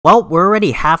Well, we're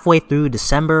already halfway through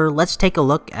December. Let's take a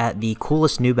look at the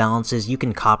coolest New Balances you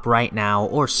can cop right now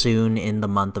or soon in the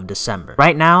month of December.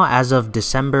 Right now, as of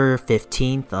December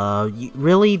 15th,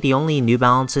 really the only New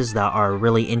Balances that are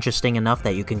really interesting enough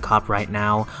that you can cop right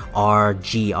now are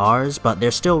GRs, but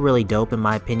they're still really dope in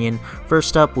my opinion.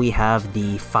 First up, we have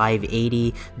the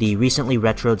 580. The recently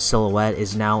retroed silhouette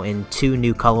is now in two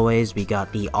new colorways. We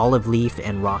got the olive leaf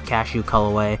and raw cashew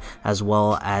colorway, as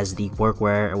well as the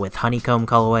workwear with honeycomb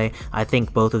colorway. I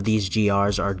think both of these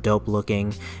GRs are dope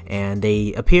looking, and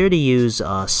they appear to use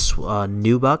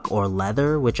nubuck or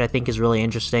leather, which I think is really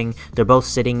interesting. They're both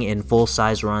sitting in full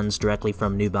size runs directly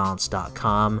from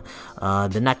newbalance.com.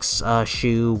 The next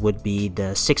shoe would be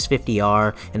the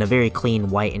 650R in a very clean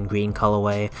white and green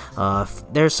colorway.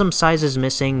 There's some sizes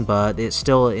missing, but it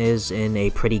still is in a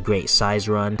pretty great size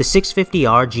run. The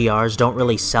 650R GRs don't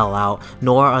really sell out,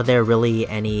 nor are there really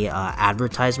any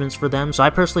advertisements for them, so I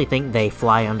personally think they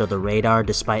fly under the radar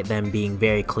despite them being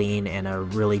very clean and a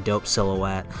really dope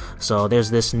silhouette. So there's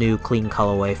this new clean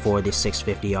colorway for the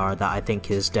 650R that I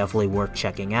think is definitely worth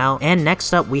checking out. And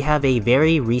next up, we have a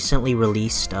very recently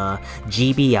released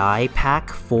GBI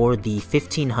pack for the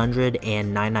 1500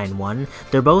 and 991.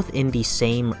 They're both in the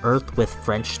same earth with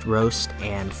French roast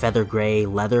and feather gray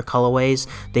leather colorways.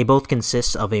 They both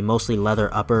consist of a mostly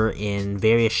leather upper in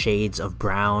various shades of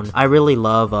brown. I really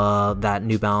love that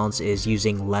New Balance is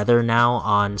using leather now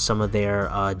on some of their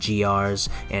GRs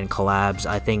and collabs.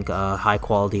 I think high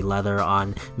quality leather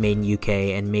on made in UK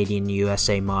and made in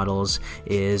USA models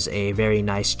is a very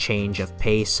nice change of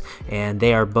pace, and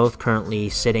they are both currently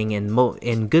sitting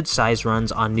in good size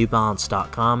runs on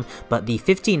newbalance.com, but the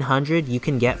 1500 you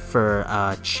can get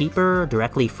for cheaper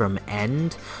directly from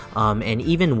End, and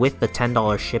even with the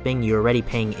 $10 shipping, you're already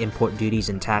paying import duties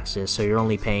and taxes, so you're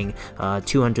only paying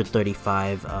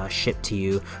 $235 shipped to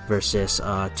you versus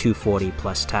 $240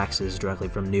 plus taxes directly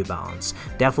from New Balance.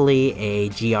 Definitely a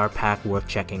GR pack worth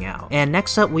checking out. And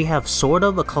next up, we have sort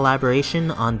of a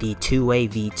collaboration on the two-way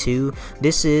V2.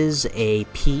 This is a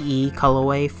PE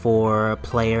colorway for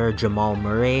player Jamal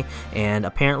Murray, and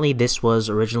apparently this was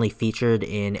originally featured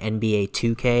in NBA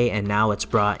 2K, and now it's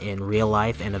brought in real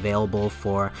life and available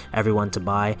for everyone to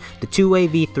buy. The two-way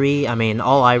V3, I mean,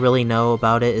 all I really know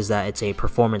about it is that it's a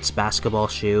performance basketball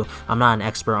shoe. I'm not an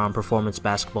expert on performance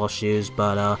basketball shoes,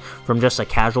 but from just a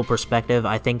casual perspective,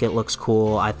 I think it looks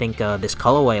cool. I think this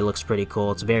colorway looks pretty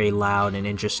cool. It's very loud and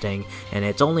interesting, and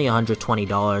it's only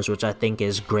 $120, which I think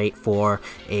is great for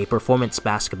a performance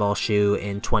basketball shoe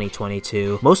in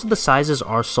 2022. Most of the sizes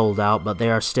are sold out, but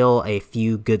there are still a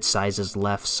few good sizes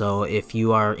left, so if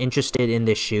you are interested in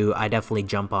this shoe, I definitely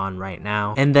jump on right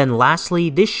now. And then lastly,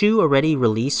 this shoe already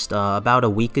released about a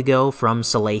week ago from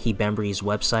Salehi Bembury's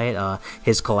website,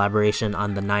 his collaboration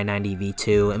on the 990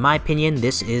 V2. In my opinion,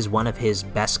 this is one of his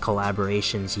best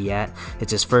collaborations yet.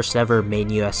 It's his first ever Made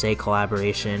in USA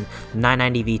collaboration. The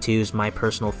 990 V2 is my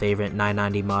personal favorite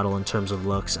 990 model in terms of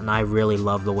looks, and I really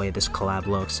love the way this collab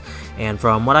looks. And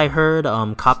from what I heard,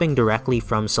 copying directly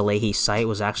from Salehi's site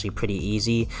was actually pretty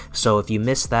easy, so if you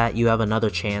missed that, you have another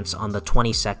chance on the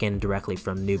 22nd directly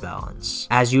from New Balance.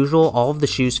 As usual, all of the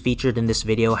shoes featured in this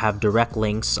video have direct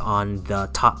links on the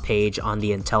top page on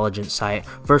the Intelligent site,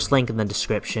 first link in the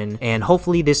description, and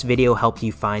hopefully this video helped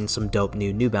you find some dope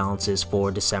new Balances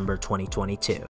for December 2022.